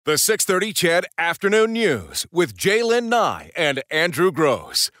The 6:30 CHED Afternoon News with Jaylen Nye and Andrew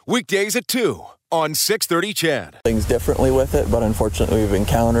Gross. Weekdays at 2 on 6:30 CHED. Things differently with it, but unfortunately we've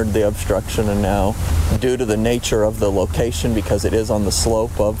encountered the obstruction, and now due to the nature of the location, because it is on the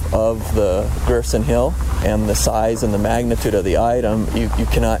slope of the Grierson Hill and the size and the magnitude of the item, you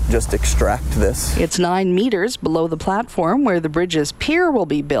cannot just extract this. It's 9 meters below the platform where the bridge's pier will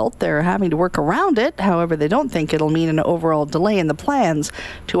be built. They're having to work around it. However, they don't think it'll mean an overall delay in the plans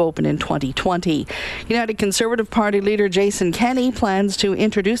to open in 2020. United Conservative Party leader Jason Kenney plans to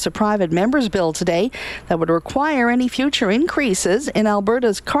introduce a private member's bill today that would require any future increases in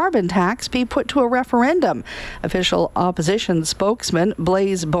Alberta's carbon tax be put to a referendum. Official opposition spokesman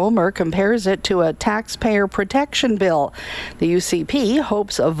Blaise Bomer compares it to a taxpayer protection bill. The UCP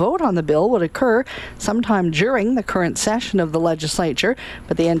hopes a vote on the bill would occur sometime during the current session of the legislature,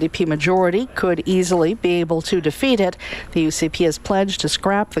 but the NDP majority could easily be able to defeat it. The UCP has pledged to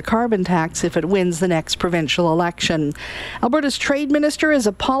scrap the carbon tax if it wins the next provincial election. Alberta's trade minister is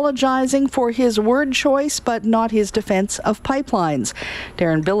apologizing for his word choice, but not his defense of pipelines.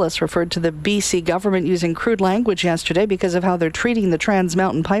 Darren Billis referred to the BC government using crude language yesterday because of how they're treating the Trans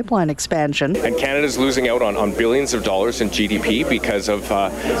Mountain pipeline expansion. And Canada's losing out on billions of dollars in GDP because of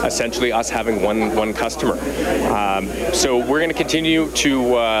essentially us having one customer. So we're going to continue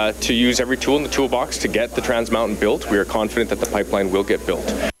to use every tool in the toolbox to get the Trans Mountain built. We are confident that the pipeline will get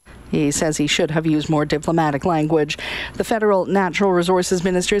built. He says he should have used more diplomatic language. The Federal Natural Resources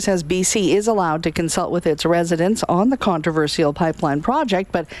Minister says BC is allowed to consult with its residents on the controversial pipeline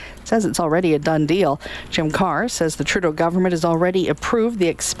project, but says it's already a done deal. Jim Carr says the Trudeau government has already approved the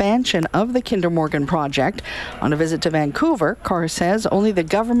expansion of the Kinder Morgan project. On a visit to Vancouver, Carr says only the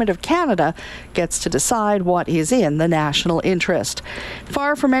Government of Canada gets to decide what is in the national interest.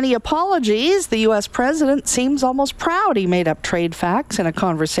 Far from any apologies, the U.S. president seems almost proud he made up trade facts in a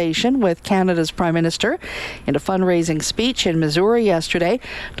conversation with Canada's Prime Minister. In a fundraising speech in Missouri yesterday,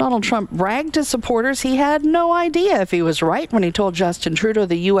 Donald Trump bragged to supporters he had no idea if he was right when he told Justin Trudeau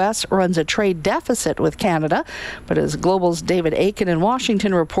the U.S. runs a trade deficit with Canada. But as Global's David Aiken in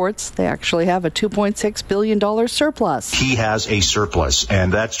Washington reports, they actually have a $2.6 billion surplus. He has a surplus,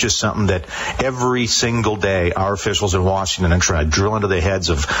 and that's just something that every single day our officials in Washington are trying to drill into the heads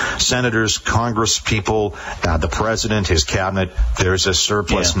of senators, Congress people, the president, his cabinet. There's a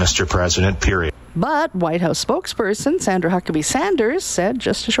surplus, Mr. President, period. But White House spokesperson Sandra Huckabee Sanders said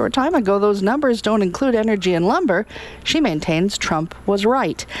just a short time ago those numbers don't include energy and lumber. She maintains Trump was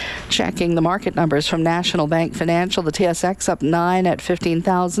right. Checking the market numbers from National Bank Financial, the TSX up 9 at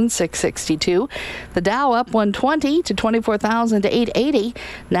 15,662. The Dow up 120 to 24,880.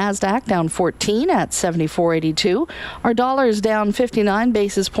 NASDAQ down 14 at 74.82. Our dollar is down 59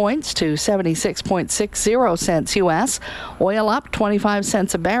 basis points to 76.60 cents U.S. Oil up 25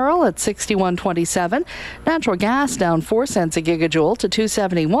 cents a barrel at 61.27. Natural gas down 4 cents a gigajoule to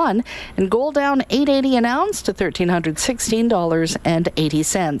 $2.71, and gold down $8.80 an ounce to $1,316.80.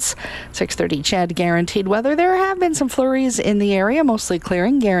 6:30 CHED guaranteed weather. There have been some flurries in the area, mostly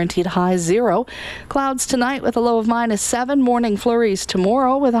clearing. Guaranteed high 0. Clouds tonight with a low of -7. Morning flurries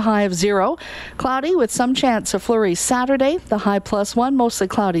tomorrow with a high of 0. Cloudy with some chance of flurries Saturday. The high +1. Mostly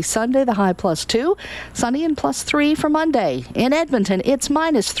cloudy Sunday. The high +2. Sunny and +3 for Monday. In Edmonton, it's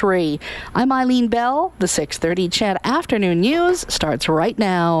 -3. I'm Eileen Bell. The 6:30 CHED Afternoon News starts right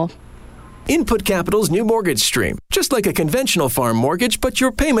now. Input Capital's new mortgage stream. Just like a conventional farm mortgage, but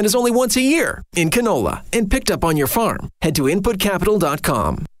your payment is only once a year. In canola and picked up on your farm. Head to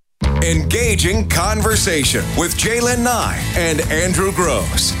inputcapital.com. Engaging conversation with Jaylen Nye and Andrew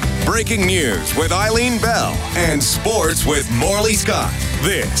Gross. Breaking news with Eileen Bell and sports with Morley Scott.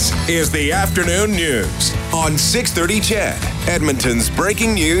 This is the Afternoon News on 6:30 CHED, Edmonton's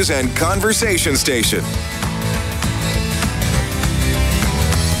breaking news and conversation station.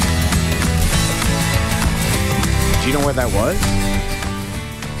 Do you know where that was?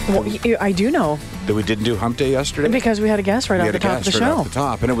 Well, I do know. That we didn't do Hump Day yesterday? Because we had a guest right off the top of the show. Off the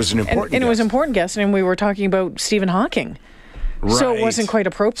top, and it was an important guest. And it was an important guest, and we were talking about Stephen Hawking. Right. So it wasn't quite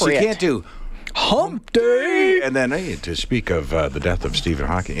appropriate. So you can't do Hump Day! And then, hey, to speak of the death of Stephen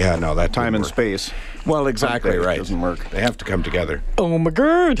Hawking. Yeah, no, that time and space. Well, exactly right. Doesn't work. They have to come together. Oh, my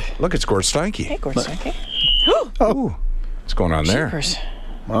God. Look, it's Gord Steinke. Hey, Gord Steinke. Oh, what's going on there? Jeepers.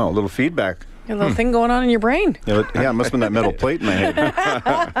 Wow, a little feedback. A little thing going on in your brain. Yeah, it must have been that metal plate in my head.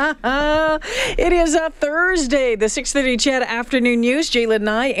 It is Thursday, the 6:30 CHED Afternoon News. Jaylen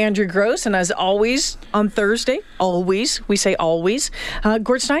Nye, Andrew Gross, and as always on Thursday, we say always,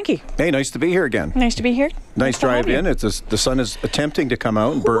 Gord Steinke. Hey, nice to be here again. Nice to be here. Nice drive in. The sun is attempting to come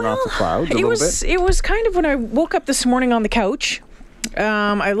out and burn off the clouds a little bit. It was kind of when I woke up this morning on the couch.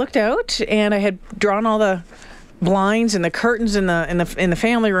 I looked out and I had drawn all the blinds and the curtains in the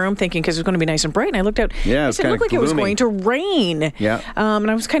family room, thinking because it was going to be nice and bright. And I looked out. Yeah, it looked like it was going to rain. Yeah.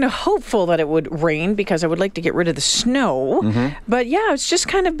 And I was kind of hopeful that it would rain because I would like to get rid of the snow. But yeah, it's just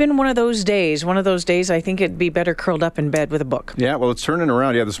kind of been one of those days. One of those days I think it'd be better curled up in bed with a book. Yeah, well, it's turning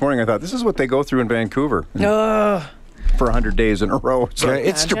around. Yeah, this morning I thought, this is what they go through in Vancouver. For 100 days in a row. So Yeah,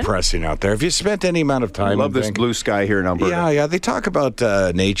 it's depressing out there. Have you spent any amount of time? I love in this Vancouver? blue sky here in Alberta. Yeah. They talk about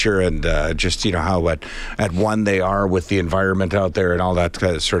nature and just how at one they are with the environment out there and all that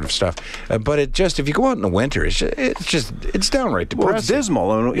kind of sort of stuff. But it just, if you go out in the winter, it's downright depressing. Well, it's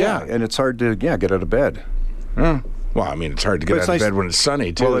dismal. And, Yeah. and it's hard to get out of bed. Well, I mean, it's hard to get But out it's of nice- bed when it's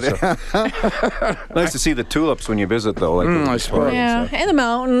sunny too. Well, so. Nice to see the tulips when you visit, though. Like I suppose. Yeah, and the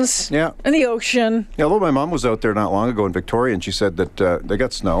mountains. Yeah. And the ocean. Yeah, although my mom was out there not long ago in Victoria, and she said that they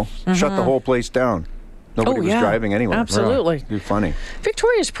got snow, shut the whole place down. Nobody was driving anywhere. Absolutely. It'd be funny.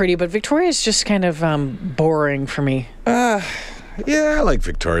 Victoria's pretty, but Victoria's just kind of boring for me. Yeah, I like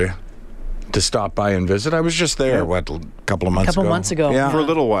Victoria. To stop by and visit. I was just there, a couple of months ago? Yeah. For a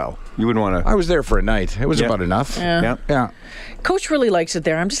little while. You wouldn't want to... I was there for a night. It was about enough. Yeah. Coach really likes it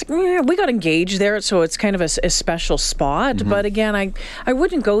there. I'm just like, we got engaged there, so it's kind of a special spot. But again, I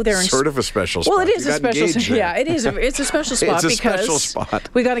wouldn't go there and Sort of a special spot. Well, it is You a got special. engaged there. Yeah, it is. It's a special spot It's a because special spot.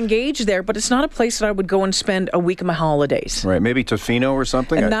 we got engaged there. But it's not a place that I would go and spend a week of my holidays. Right, maybe Tofino or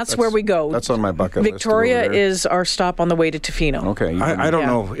something. And that's where we go. That's on my bucket list. Victoria is our stop on the way to Tofino. Okay. I don't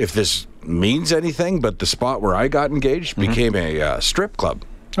know if this means anything, but the spot where I got engaged became a strip club.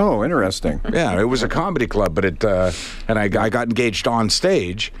 Oh, interesting. Yeah, it was a comedy club, but and I got engaged on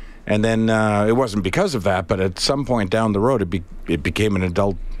stage, and then it wasn't because of that, but at some point down the road, it became an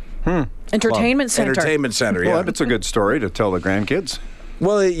adult Entertainment club. center. Entertainment center. Well, Yeah. that's a good story to tell the grandkids.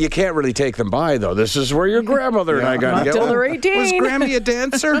 Well, you can't really take them by though. This is where your grandmother and I got Not together. till they're 18. Was Grammy a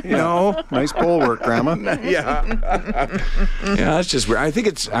dancer? No. Nice pole work, Grandma. Yeah. Yeah, that's just weird.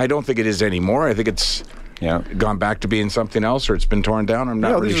 I don't think it is anymore. I think it's gone back to being something else, or it's been torn down. I'm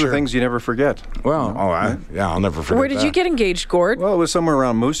not really these sure. are things you never forget. Well, I'll never forget. Where did you get engaged, Gord? Well, it was somewhere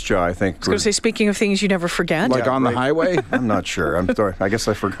around Moose Jaw, I think. I was going to say, speaking of things you never forget. Like on the highway? I'm not sure. I'm sorry. I guess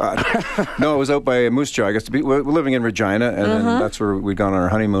I forgot. No, it was out by Moose Jaw. I guess we're living in Regina, and then that's where we'd gone on our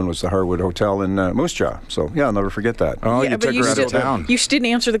honeymoon, was the Harwood Hotel in Moose Jaw. So, yeah, I'll never forget that. Oh, you but took her out still, of town. You didn't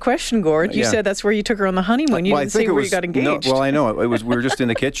answer the question, Gord. You said that's where you took her on the honeymoon. You didn't say where you got engaged. No, well, I know. It was. We were just in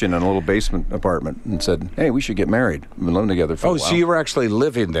the kitchen in a little basement apartment and said, hey, we should get married. We've been living together for a while. So you were actually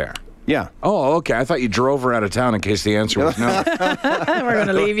living there? Yeah. Oh, okay. I thought you drove her out of town in case the answer was no. We're going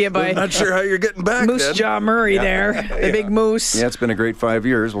to leave you by I'm not sure how you're getting back Moose then. Jaw Murray there, the big moose. Yeah, it's been a great 5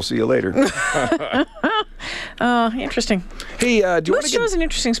 years. We'll see you later. Interesting. Hey, do you want Moose to Jaw is an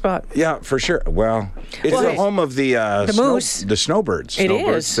interesting spot. Yeah, for sure. Well, it's the home of the moose. the snowbirds. It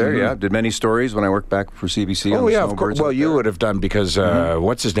Snowbirds is. there, yeah. Did many stories when I worked back for CBC. Oh, on the yeah, of course. snowbirds Well, up you there. would have done because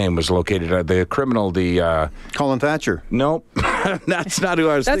what's his name was located? The criminal, Colin Thatcher. Nope. That's not who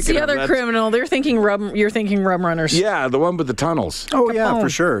I was That's thinking the of. other criminal. They're thinking you're thinking rum runners. Yeah, the one with the tunnels. Oh, yeah, Capone. for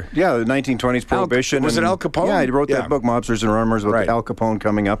sure. Yeah, the 1920s Prohibition. was it Al Capone? Yeah, he wrote Yeah. that book, Mobsters and Rummers, about Right. Al Capone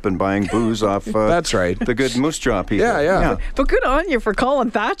coming up and buying booze off That's right. the good Moose Jaw people. Yeah. But good on you for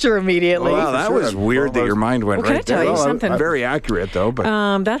calling Thatcher immediately. Wow, that was weird that your mind went Well, can right I tell there. you Well, something? Very accurate, though. But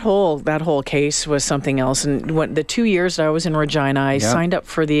That whole case was something else. And when the 2 years that I was in Regina, I signed up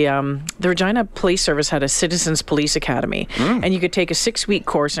for the Regina Police Service had a Citizens Police Academy, and you could take a 6-week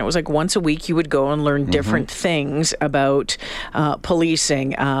course, and it was like once a week you would go and learn different things about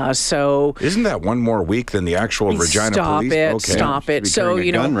policing. So isn't that one more week than the actual Regina Police? Stop it. So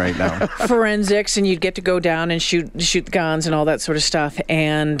carrying a gun right now. forensics, and you'd get to go down and shoot the guns and all that sort of stuff.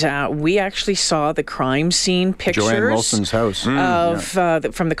 And we actually saw the crime scene pictures. Joanne Wilson's house. Of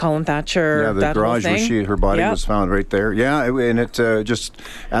from the Colin Thatcher. Yeah, the that garage whole where thing. her body was found right there. Yeah, and it just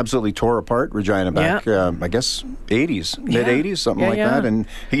absolutely tore apart Regina back, I guess, 80s, mid-80s, something like that. And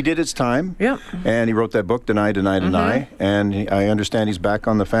he did his time. Yeah. And he wrote that book, Deny, Deny, Deny. And I understand he's back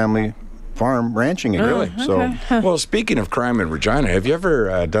on the family farm ranching again. Really? So, well, speaking of crime in Regina, have you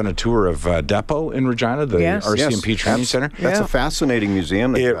ever done a tour of Depot in Regina, the RCMP Training Center? That's a fascinating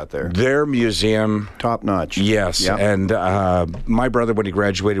museum they got there. Their museum. Top notch. Yes. Yep. And my brother, when he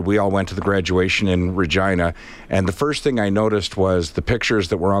graduated, we all went to the graduation in Regina. And the first thing I noticed was the pictures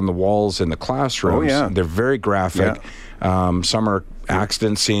that were on the walls in the classrooms. Oh, yeah. They're very graphic. Yeah. Some are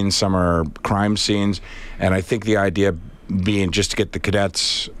accident scenes, some are crime scenes. And I think the idea being just to get the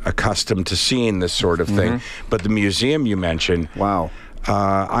cadets accustomed to seeing this sort of thing. But the museum you mentioned, wow.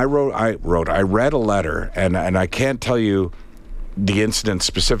 I read a letter, and I can't tell you the incident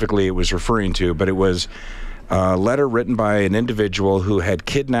specifically it was referring to, but it was a letter written by an individual who had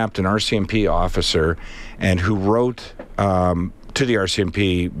kidnapped an RCMP officer and who wrote to the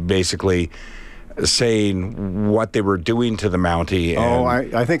RCMP basically saying what they were doing to the Mountie.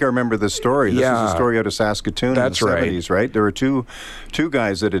 And I think I remember this story. This is a story out of Saskatoon in the 70s, right? There were two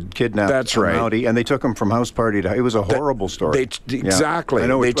guys that had kidnapped a Mountie, and they took him from house party to... It was a horrible story. Exactly.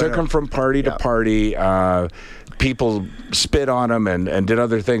 They took him from party to party. People spit on him and did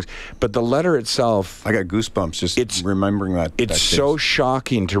other things. But the letter itself... I got goosebumps just remembering that. It's so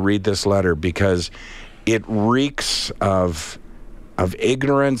shocking to read this letter because it reeks of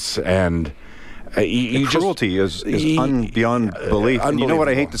ignorance and... the cruelty is beyond belief. And you know what?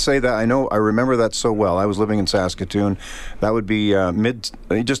 I hate to say that. I remember that so well. I was living in Saskatoon. That would be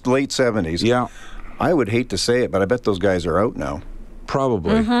just late 70s. Yeah. I would hate to say it, but I bet those guys are out now.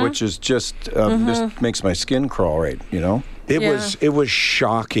 Probably. Which is just makes my skin crawl, right? You know? It was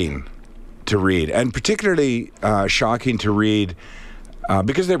shocking to read, and particularly shocking to read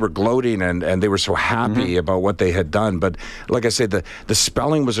because they were gloating and they were so happy about what they had done. But like I said, the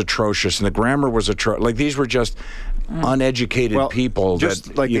spelling was atrocious and the grammar was atrocious. Like these were just uneducated people. Just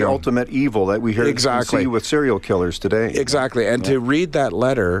that, like the ultimate evil that we hear see with serial killers today. Exactly. And to read that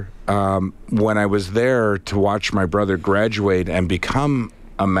letter when I was there to watch my brother graduate and become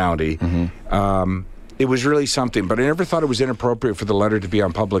a Mountie, it was really something. But I never thought it was inappropriate for the letter to be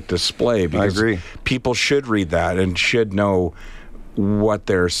on public display because I agree. People should read that and should know what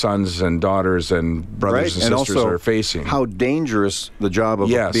their sons and daughters and brothers and sisters also are facing. How dangerous the job of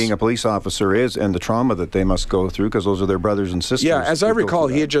being a police officer is and the trauma that they must go through because those are their brothers and sisters. Yeah, as I recall,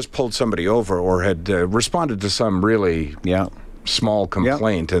 he had just pulled somebody over or had responded to some really small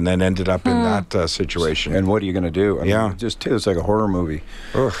complaint and then ended up in that situation. And what are you going to do? I mean, it's like a horror movie.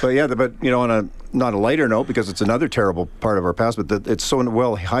 Ugh. But you know, on a not a lighter note, because it's another terrible part of our past, but it's so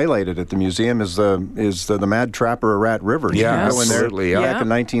well highlighted at the museum is the Mad Trapper of Rat River. Yeah, absolutely. Back in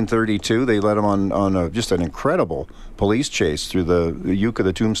 1932, they led him on just an incredible police chase through the Yucca,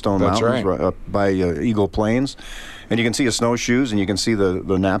 the Tombstone Mountains, up by Eagle Plains. And you can see his snowshoes, and you can see the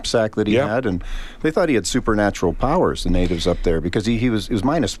knapsack that he had. And they thought he had supernatural powers, the natives up there, because he was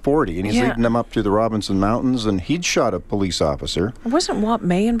minus 40, and he's leading them up through the Robinson Mountains, and he'd shot a police officer. Wasn't Wap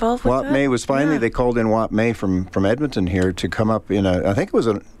May involved with that? Wap May was finally, they called in Wap May from Edmonton here to come up in it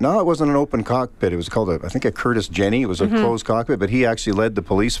wasn't an open cockpit. It was called a Curtis Jenny. It was a closed cockpit, but he actually led the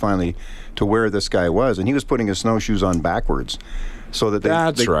police finally to where this guy was, and he was putting his snowshoes on backwards. So that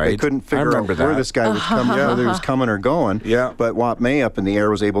they couldn't figure out where this guy was coming, whether he was coming or going. Yeah. But Wap May up in the air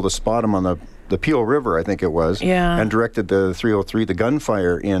was able to spot him on the Peel River, I think it was, and directed the 303, the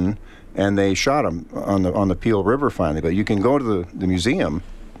gunfire in, and they shot him on the Peel River finally. But you can go to the museum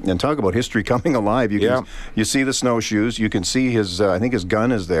and talk about history coming alive. You see the snowshoes. You can see his, I think his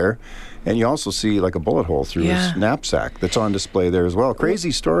gun is there. And you also see like a bullet hole through his knapsack that's on display there as well. Crazy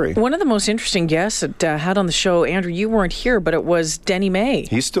story. One of the most interesting guests that had on the show, Andrew, you weren't here, but it was Denny May.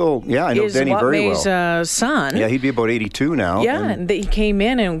 He's still, I know Denny very well. May's son. Yeah, he'd be about 82 now. Yeah, and he came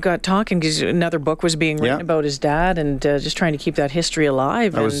in and got talking because another book was being written about his dad and just trying to keep that history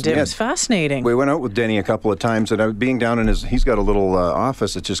alive. It was fascinating. We went out with Denny a couple of times, and I was being down in he's got a little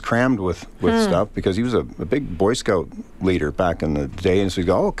office that's just crammed with stuff because he was a big Boy Scout leader back in the day, and so he's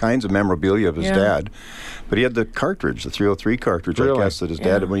got all kinds of memorabilia of his dad. But he had the cartridge, the 303 cartridge, I guess, that his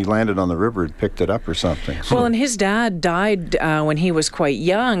dad, when he landed on the river, had picked it up or something. Well, and his dad died when he was quite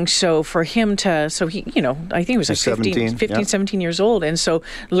young, so for him to, I think he was like 15, 17 years old, and so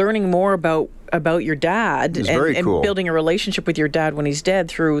learning more about your dad and cool. Building a relationship with your dad when he's dead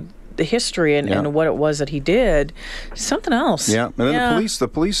through the history and what it was that he did, something else. Yeah, and then the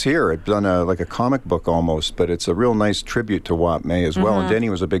police here had done like a comic book almost, but it's a real nice tribute to Wap May as well, and Denny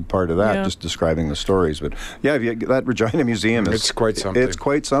was a big part of that, just describing the stories. But that Regina Museum it's quite something. It's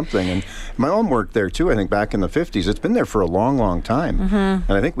quite something, and my mom worked there too. I think back in the 50s. It's been there for a long, long time, and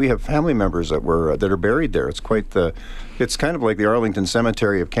I think we have family members that are buried there. It's quite It's kind of like the Arlington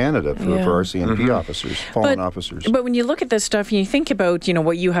Cemetery of Canada for RCMP officers, fallen officers. But when you look at this stuff and you think about,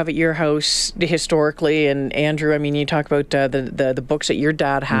 what you have at your house historically, and Andrew, I mean, you talk about the books that your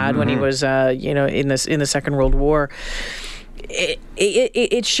dad had when he was, in the Second World War.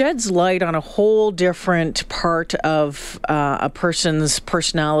 It sheds light on a whole different part of a person's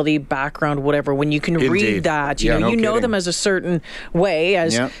personality, background, whatever. When you can read that, you know them as a certain way,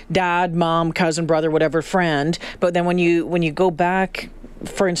 as dad, mom, cousin, brother, whatever, friend. But then when you go back,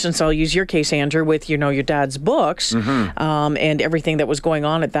 for instance, I'll use your case, Andrew, with your dad's books and everything that was going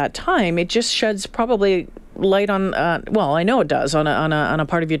on at that time. It just sheds probably light on? Well, I know it does on a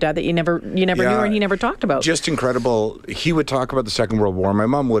part of your dad that you never knew and he never talked about. Just incredible. He would talk about the Second World War. My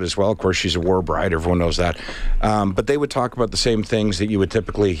mom would as well. Of course, she's a war bride. Everyone knows that. But they would talk about the same things that you would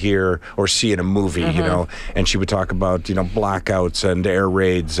typically hear or see in a movie. You know, and she would talk about blackouts and air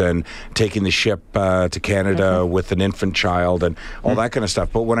raids and taking the ship to Canada with an infant child and all that kind of stuff.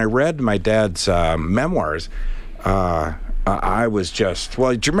 But when I read my dad's memoirs, I was just, do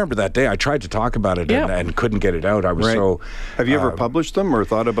you remember that day? I tried to talk about it and couldn't get it out. I was so... Have you ever published them or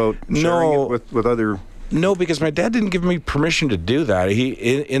thought about sharing it with other... No, because my dad didn't give me permission to do that.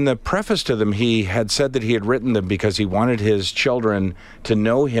 In the preface to them, he had said that he had written them because he wanted his children to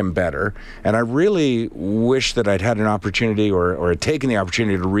know him better. And I really wish that I'd had an opportunity or had taken the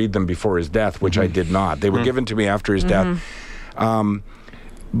opportunity to read them before his death, which I did not. They were given to me after his death.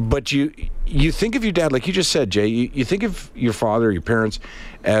 But you think of your dad, like you just said, Jay, you think of your father, your parents,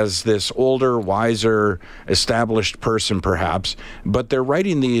 as this older, wiser, established person, perhaps, but they're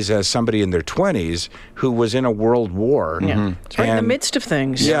writing these as somebody in their 20s who was in a world war. It's right in the midst of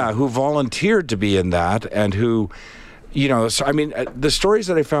things. Yeah, who volunteered to be in that and who... so, I mean, the stories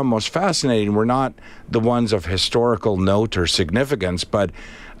that I found most fascinating were not the ones of historical note or significance, but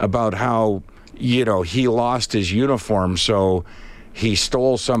about how, he lost his uniform, so he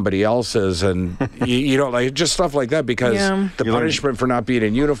stole somebody else's and, like just stuff like that because the punishment for not being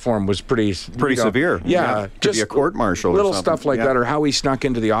in uniform was pretty severe. Yeah. Just be a court-martial little or something. Stuff like that, or how he snuck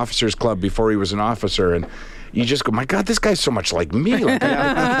into the officers' club before he was an officer and... You just go, my God, this guy's so much like me. Like,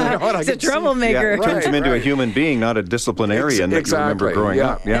 he's a troublemaker. It turns him into a human being, not a disciplinarian that you remember growing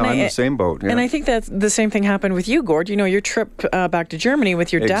up. Yeah, I'm in the same boat. Yeah. And I think that the same thing happened with you, Gord. Your trip back to Germany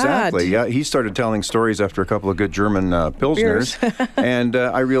with your dad. Exactly, yeah. He started telling stories after a couple of good German Pilsners. And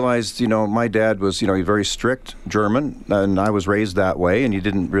I realized, my dad was, very strict German, and I was raised that way, and you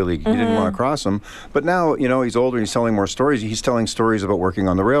didn't want to cross him. But now, he's older, he's telling more stories. He's telling stories about working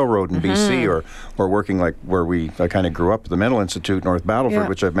on the railroad in BC or working like where I kind of grew up, the Mental Institute, North Battleford,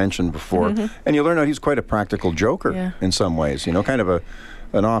 which I've mentioned before. And you learn out he's quite a practical joker in some ways, kind of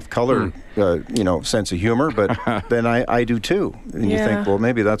an off-color, sense of humor, but then I do too. And you think, well,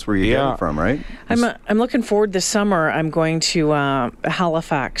 maybe that's where you get it from, right? I'm looking forward this summer. I'm going to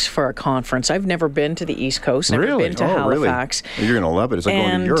Halifax for a conference. I've never been to the East Coast. Never been to Halifax. Really? You're going to love it. It's like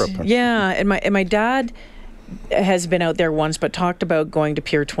going to Europe. Yeah, and my dad has been out there once, but talked about going to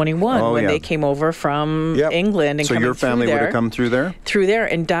Pier 21 when they came over from England. And so your family would have come through there? Through there.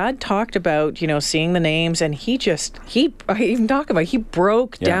 And Dad talked about, seeing the names, and he even talked about, he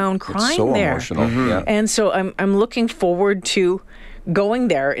broke down crying it's so there. Emotional. And so I'm looking forward to going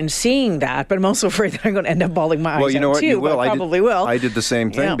there and seeing that, but I'm also afraid that I'm going to end up bawling my eyes out too. You will. I probably will. I did the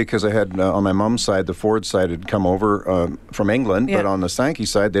same thing because I had on my mom's side, the Ford side had come over from England, but on the Sankey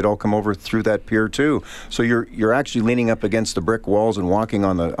side, they'd all come over through that pier too. So you're actually leaning up against the brick walls and walking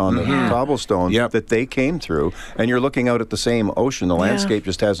on the cobblestone that they came through, and you're looking out at the same ocean. The landscape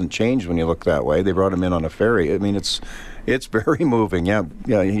just hasn't changed when you look that way. They brought them in on a ferry. I mean, it's very moving. Yeah.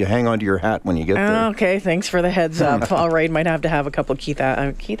 You hang on to your hat when you get there. Okay, thanks for the heads up. All right, might have to have a couple of Keith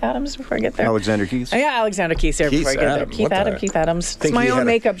Adams before I get there. Alexander Keith? Yeah, Alexander Keith there before I get there. Keith Adams. It's my own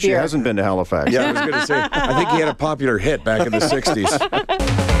makeup beer. She hasn't been to Halifax. Yeah, I was going to say, I think he had a popular hit back in the 60s.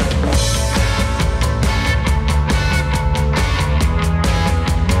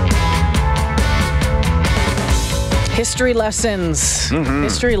 History lessons.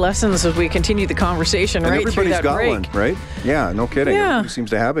 History lessons as we continue the conversation and right through that break. Everybody's got one, right? Yeah, no kidding. Yeah. Everybody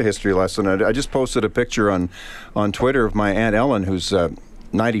seems to have a history lesson. I just posted a picture on Twitter of my Aunt Ellen, who's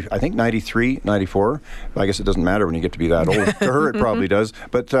 93, 94. I guess it doesn't matter when you get to be that old. To her, it probably does.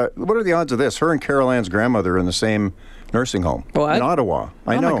 But what are the odds of this? Her and Carol Ann's grandmother are in the same nursing home in Ottawa.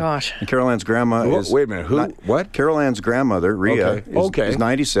 I know. Oh my gosh. And Carol Ann's grandma is... Wait a minute. Who? What? Carol Ann's grandmother, Rhea, is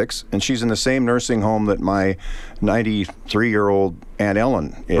 96, and she's in the same nursing home that my 93-year-old Aunt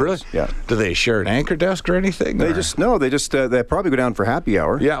Ellen is. Really? Yeah. Do they share an anchor desk or anything? They probably go down for happy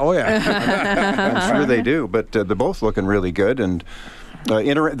hour. Yeah, I'm sure they do, but they're both looking really good, and...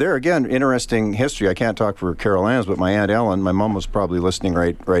 there again, interesting history. I can't talk for Carol Ann's, but my Aunt Ellen, my mom was probably listening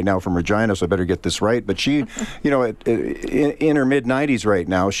right now from Regina, so I better get this right. But she, in her mid-90s right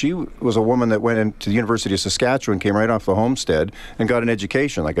now, she was a woman that went into the University of Saskatchewan, came right off the homestead, and got an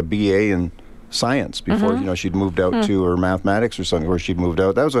education, like a BA in science before, she'd moved out to, or mathematics or something, where she'd moved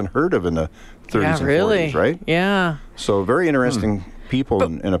out. That was unheard of in the 30s and 40s, right? Yeah. So very interesting people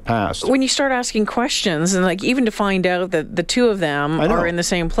in a past. When you start asking questions, and like even to find out that the two of them are in the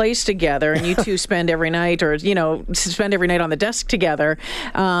same place together, and you two spend every night, or spend every night on the desk together,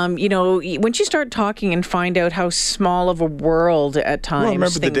 once you start talking and find out how small of a world at times. Well,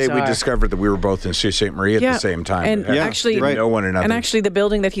 remember the day we discovered that we were both in Sault Ste. Marie at the same time, and actually didn't know one another. And actually, the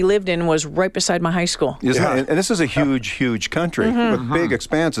building that he lived in was right beside my high school. And this is a huge country with big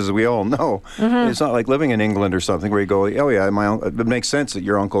expanses, as we all know. It's not like living in England or something where you go, oh yeah, it makes sense that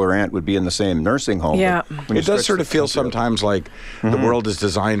your uncle or aunt would be in the same nursing home. Yeah, it does sort of feel sometimes like the world is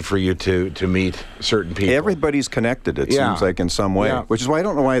designed for you to meet certain people. Everybody's connected, it seems like, in some way, which is why I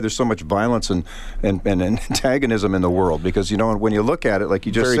don't know why there's so much violence and antagonism in the world, because when you look at it, like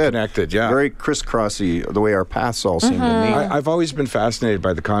you just said, connected, very crisscrossy, the way our paths all seem to meet. I've always been fascinated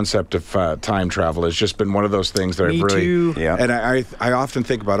by the concept of time travel. It's just been one of those things that I've really... too. Yeah. And I often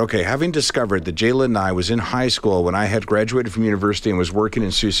think about, okay, having discovered that Jaylin and I was in high school when I had graduated from university and was working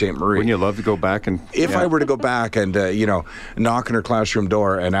in Sault Ste. Marie. Wouldn't you love to go back and... If I were to go back and, knock on her classroom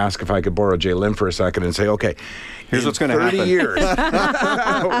door and ask if I could borrow Jaylin for a second and say, okay, here's what's going to happen. 30 years,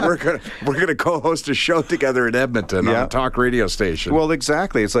 we're going to co-host a show together in Edmonton on a talk radio station. Well,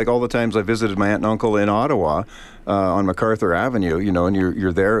 exactly. It's like all the times I visited my aunt and uncle in Ottawa on MacArthur Avenue, and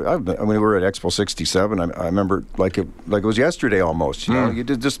you're there. We were at Expo 67. I remember like it was yesterday almost. You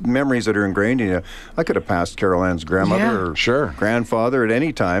did just memories that are ingrained in you. I could have passed Carol Ann's grandmother or grandfather at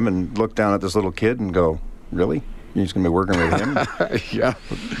any time and look down at this little kid and go, really? You're just going to be working with him? Yeah.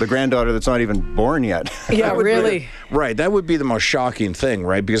 The granddaughter that's not even born yet. Yeah, really. Right. That would be the most shocking thing,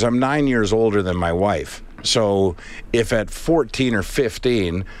 right? Because I'm 9 years older than my wife. So if at 14 or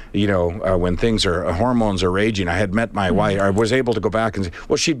 15, when things hormones are raging, I had met my wife, I was able to go back and say,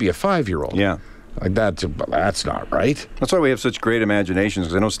 well, she'd be a 5-year-old. Yeah. Like that's not right. That's why we have such great imaginations,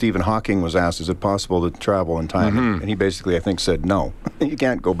 because I know Stephen Hawking was asked, is it possible to travel in time? And he basically, I think, said no. You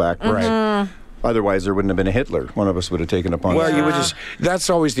can't go back. Right. Otherwise, there wouldn't have been a Hitler. One of us would have taken upon. Well, you would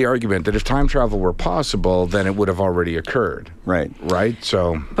that's always the argument, that if time travel were possible, then it would have already occurred. Right.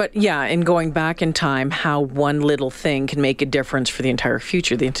 So. But yeah, in going back in time, how one little thing can make a difference for the entire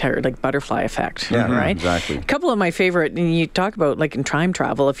future, the entire butterfly effect. Yeah, right. Exactly. A couple of my favorite, and you talk about like in time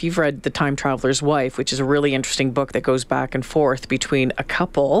travel. If you've read The Time Traveler's Wife, which is a really interesting book that goes back and forth between a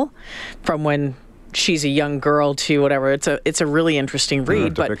couple from when she's a young girl to whatever. It's a really interesting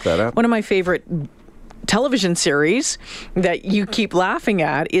read. But pick that up. One of my favorite television series that you keep laughing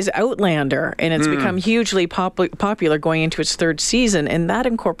at is Outlander, and it's become hugely popular going into its third season, and that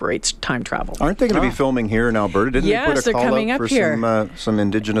incorporates time travel. Aren't they going to be filming here in Alberta? Didn't they put a call out for some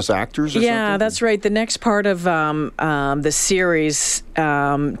Indigenous actors or something? Yeah, that's right. The next part of the series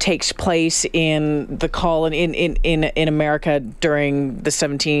takes place in the colony in America during the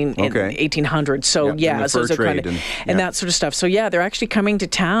 1800s. So so it's kind of and that sort of stuff. So they're actually coming to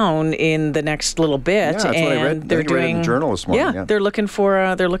town in the next little bit. Yeah, that's what I read. They're doing in the journal this morning. Yeah, they're looking for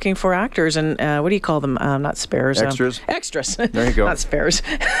actors, and what do you call them? Not spares. Extras. Extras. There you go. Not spares.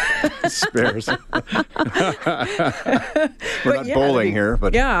 Spares. We're not bowling here,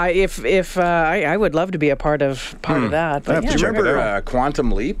 but if I would love to be a part of that. But do you remember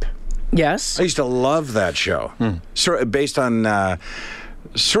Quantum Leap? Yes. I used to love that show. Sort of based on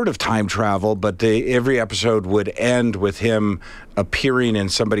sort of time travel, but every episode would end with him appearing in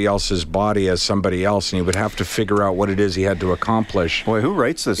somebody else's body as somebody else, and he would have to figure out what it is he had to accomplish. Boy, who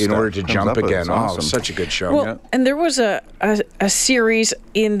writes this in order to jump again? Awesome. Such a good show. Well, and there was a series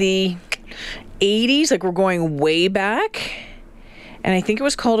in the 80s, like we're going way back, and I think it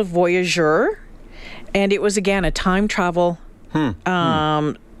was called A Voyageur, and it was again a time travel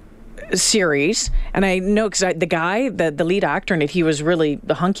series, and I know because the guy, the lead actor in it, he was really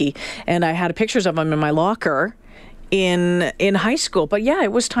hunky, and I had pictures of him in my locker in high school. But yeah,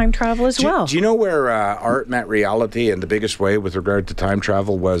 it was time travel as well. Do you know where art met reality in the biggest way with regard to time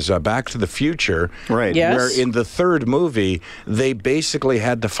travel was Back to the Future? Right. Yes. Where in the third movie, they basically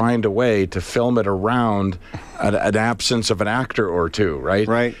had to find a way to film it around an absence of an actor or two, right?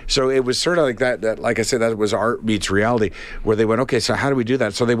 Right. So it was sort of like that, like I said, that was art meets reality, where they went, okay, so how do we do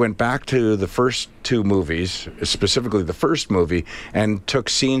that? So they went back to the first two movies, specifically the first movie, and took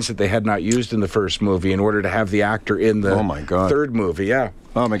scenes that they had not used in the first movie in order to have the actor in the third movie. Yeah.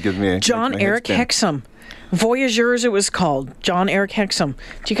 Oh, my goodness. John Eric Hexum. Voyageurs, it was called. John Eric Hexum.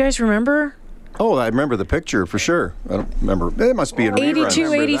 Do you guys remember? Oh, I remember the picture for sure. I don't remember. It must be in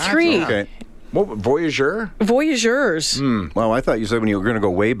 82, 83. Okay. What, Voyageur? Voyageurs. Well, I thought you said when you were going to go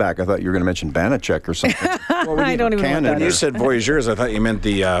way back, I thought you were going to mention Banachek or something. I don't even know what that When you is. said Voyageurs, I thought you meant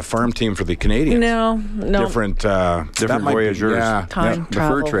the farm team for the Canadians. No. Different Voyageurs. Time the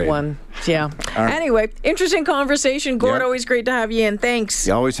travel fur trade. one. Yeah. Anyway, interesting conversation. Gord, Yeah. always great to have you in. Thanks.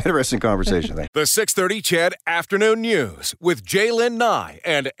 Yeah, always interesting conversation. Thanks. The 6:30 CHED Afternoon News with Jaylen Nye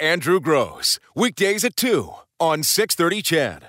and Andrew Gross. Weekdays at 2 on 6:30 CHED.